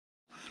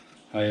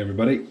Hi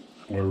everybody,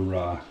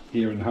 we're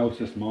here in the house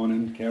this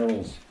morning.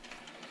 Carol's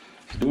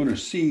doing her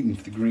seeding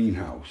for the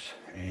greenhouse,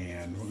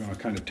 and we're going to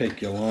kind of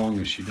take you along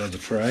as she does a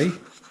tray.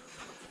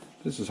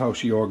 This is how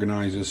she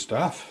organizes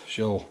stuff.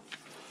 She'll,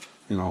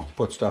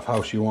 put stuff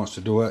how she wants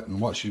to do it and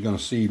what she's going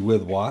to seed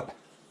with what.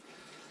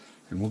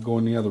 And we'll go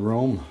in the other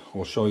room.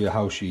 We'll show you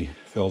how she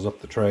fills up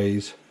the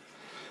trays.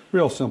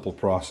 Real simple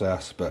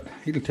process, but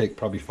it'll take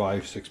probably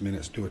 5-6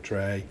 minutes to do a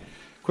tray.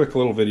 Quick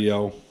little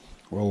video.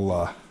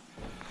 We'll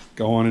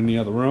go on in the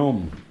other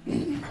room.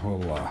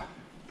 We'll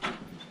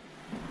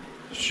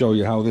show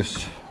you how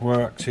this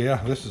works here.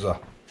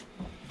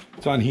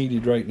 It's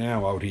unheated right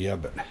now out here,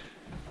 but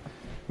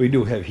we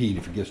do have heat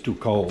if it gets too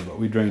cold, but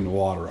we drain the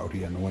water out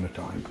here in the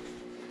wintertime.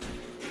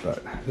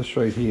 But this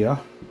right here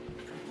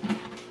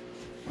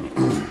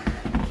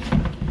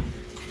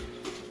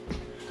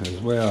is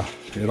where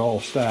it all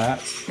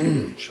starts.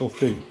 She'll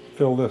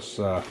fill this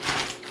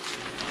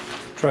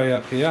tray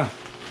up here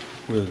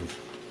with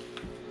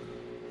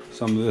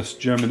some of this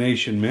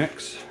germination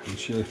mix, and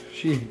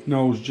she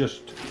knows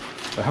just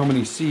how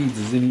many seeds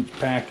is in each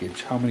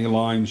package, how many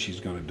lines she's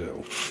going to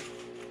do,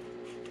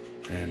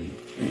 and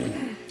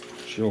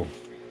she'll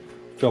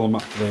fill them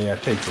up there.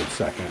 It takes a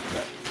second,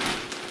 but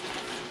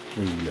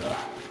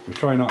we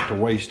try not to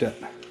waste it,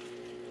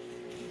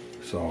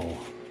 so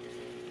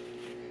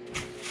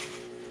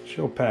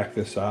she'll pack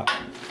this up.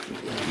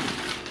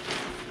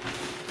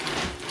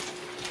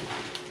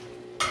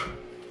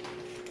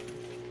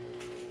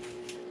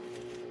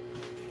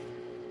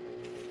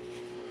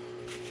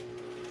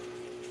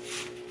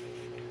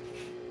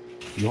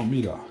 You want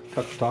me to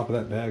cut the top of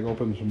that bag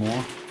open some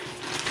more?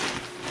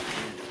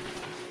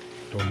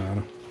 Don't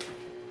matter.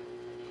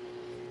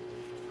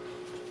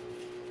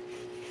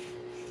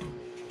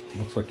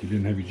 Looks like you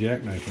didn't have your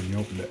jackknife when you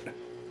opened it.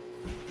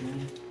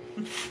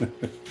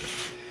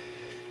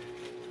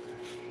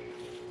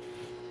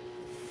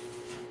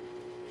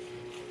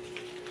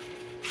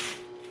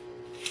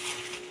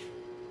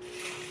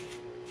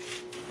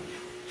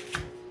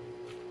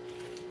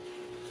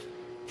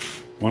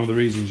 One of the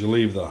reasons you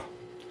leave the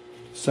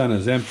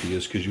centers empty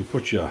is because you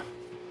put your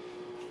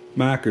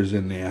markers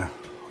in there,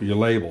 or your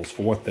labels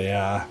for what they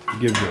are. It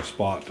gives you a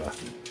spot to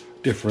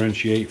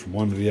differentiate from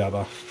one to the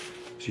other.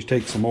 She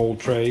takes some old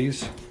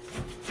trays,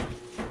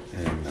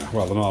 and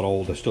well, they're not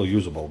old, they're still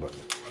usable, but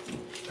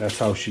that's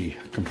how she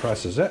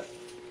compresses it,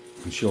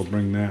 and she'll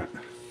bring that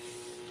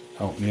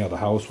out in the other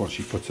house once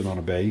she puts it on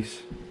a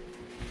base.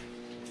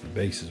 The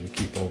bases we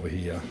keep over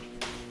here.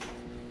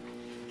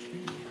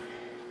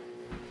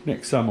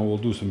 Next summer we'll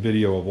do some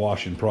video of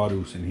washing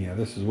produce in here.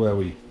 This is where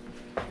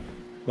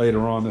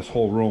later on this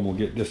whole room will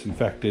get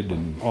disinfected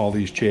and all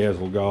these chairs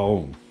will go.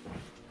 And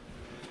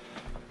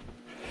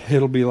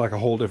it'll be like a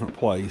whole different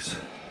place.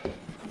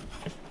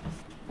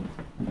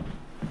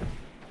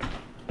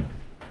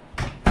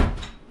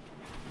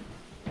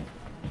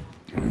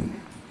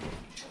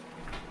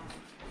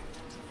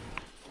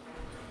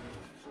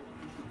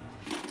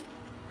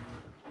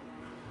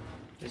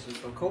 This is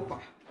bacopa.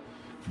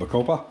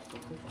 Bacopa?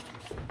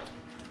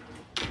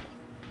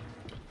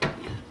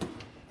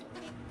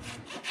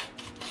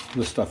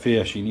 This stuff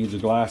here, she needs her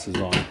glasses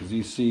on because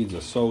these seeds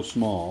are so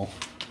small.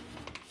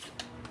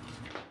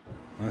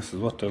 This is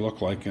what they look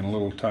like in a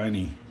little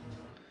tiny.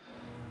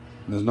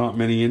 There's not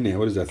many in there.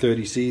 What is that,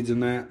 30 seeds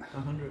in that?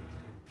 100.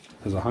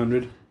 There's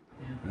 100?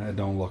 Yeah. I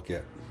don't look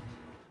it.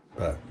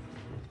 But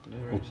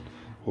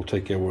we'll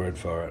take your word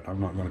for it. I'm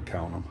not going to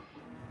count them.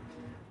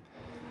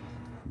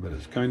 But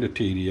it's kind of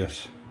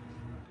tedious.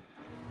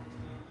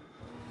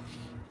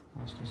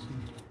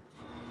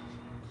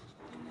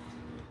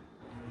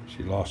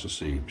 She lost a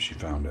seed, she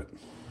found it.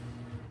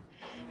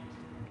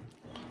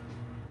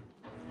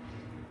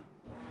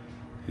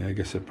 Yeah, I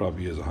guess it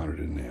probably is 100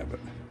 in there, but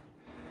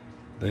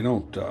they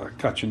don't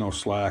cut you no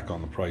slack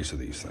on the price of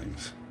these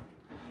things.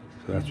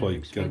 So that's why you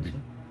got to be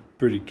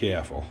pretty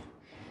careful.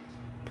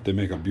 But they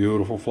make a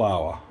beautiful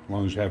flower, as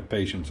long as you have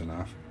patience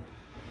enough.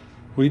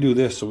 We do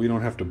this so we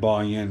don't have to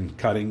buy in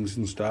cuttings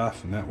and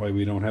stuff, and that way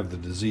we don't have the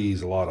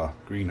disease a lot of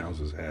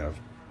greenhouses have.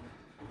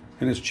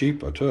 And it's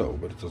cheaper too,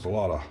 but there's a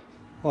lot of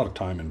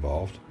time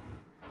involved.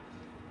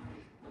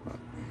 But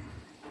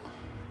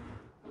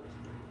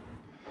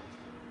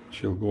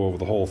she'll go over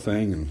the whole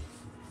thing, and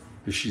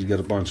if she's got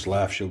a bunch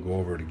left, she'll go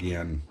over it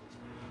again.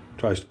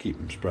 Tries to keep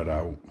them spread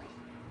out.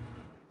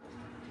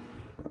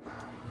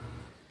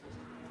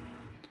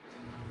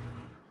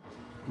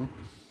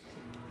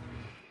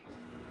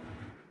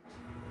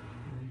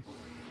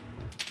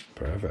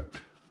 Perfect.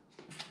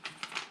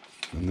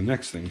 And the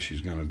next thing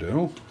she's going to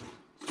do,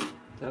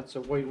 that's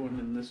a white one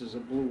and this is a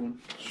blue one.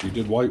 She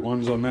did white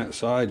ones on that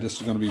side. This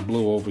is going to be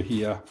blue over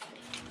here.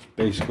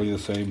 Basically the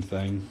same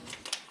thing.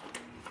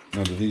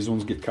 Now, do these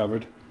ones get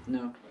covered?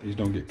 No. These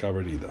don't get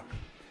covered either.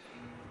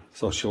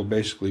 So she'll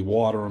basically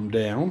water them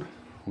down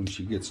when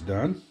she gets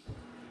done.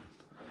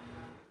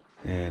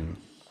 And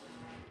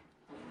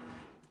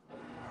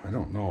I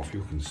don't know if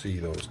you can see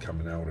those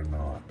coming out or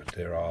not, but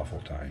they're awful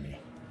tiny.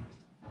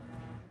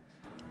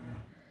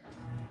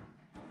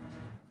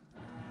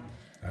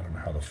 I don't know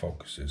how the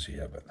focus is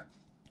here, but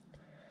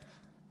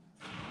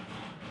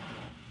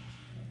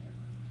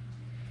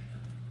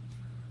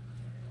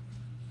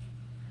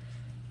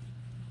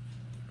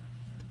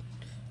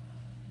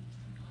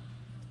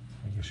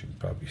I guess you can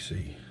probably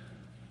see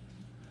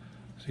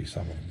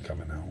some of them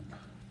coming out.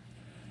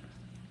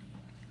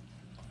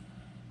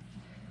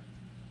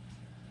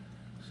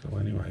 So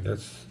anyway,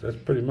 that's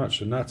pretty much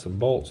the nuts and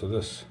bolts of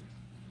this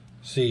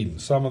seed.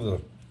 Some of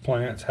the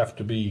plants have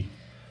to be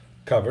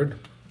covered.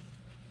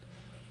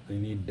 They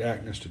need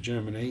darkness to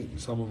germinate, and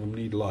some of them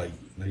need light.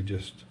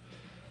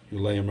 You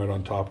lay them right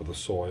on top of the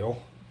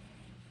soil.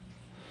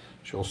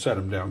 She'll set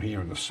them down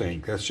here in the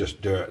sink. That's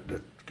just dirt,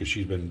 because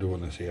she's been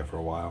doing this here for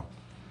a while.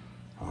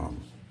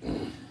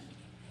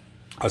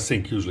 A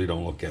sink usually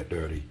don't look that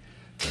dirty.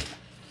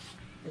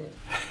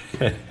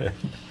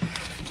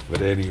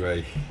 But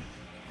anyway,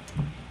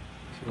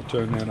 she'll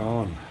turn that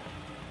on.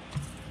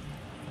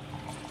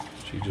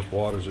 She just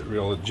waters it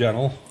real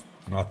gentle.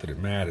 Not that it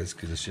matters,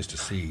 because it's just a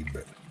seed,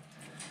 but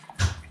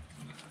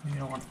You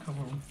don't want to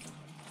cover them.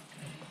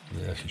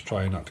 yeah, she's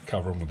trying not to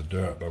cover them with the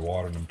dirt by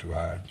watering them too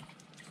hard.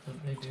 But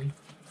they do.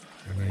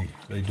 And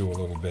they do a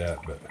little bit,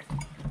 but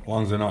as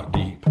long as they're not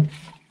deep.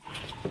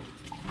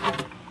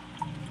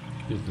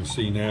 You can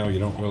see now, you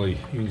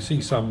can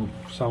see some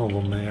of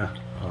them there.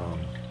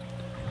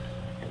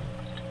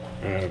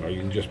 I don't know, you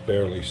can just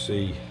barely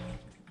see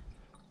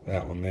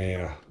that one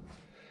there.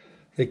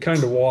 They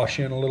kind of wash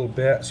in a little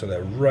bit, so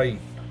they're right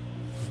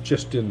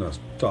just in the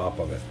top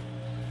of it.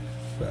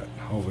 But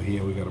over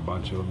here we got a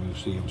bunch of them. You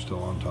see them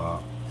still on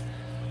top.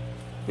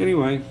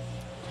 Anyway,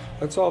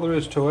 that's all there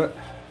is to it.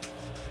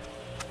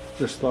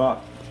 Just thought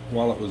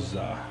while it was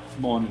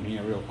morning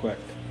here real quick,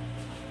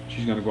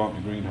 she's going to go out in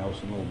the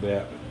greenhouse in a little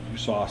bit. You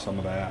saw some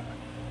of that.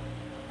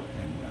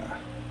 And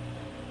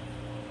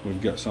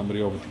we've got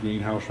somebody over at the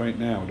greenhouse right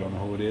now. Don't know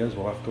who it is.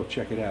 We'll have to go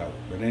check it out.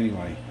 But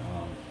anyway,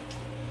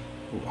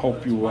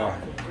 hope you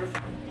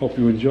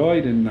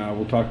enjoyed, and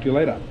we'll talk to you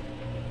later.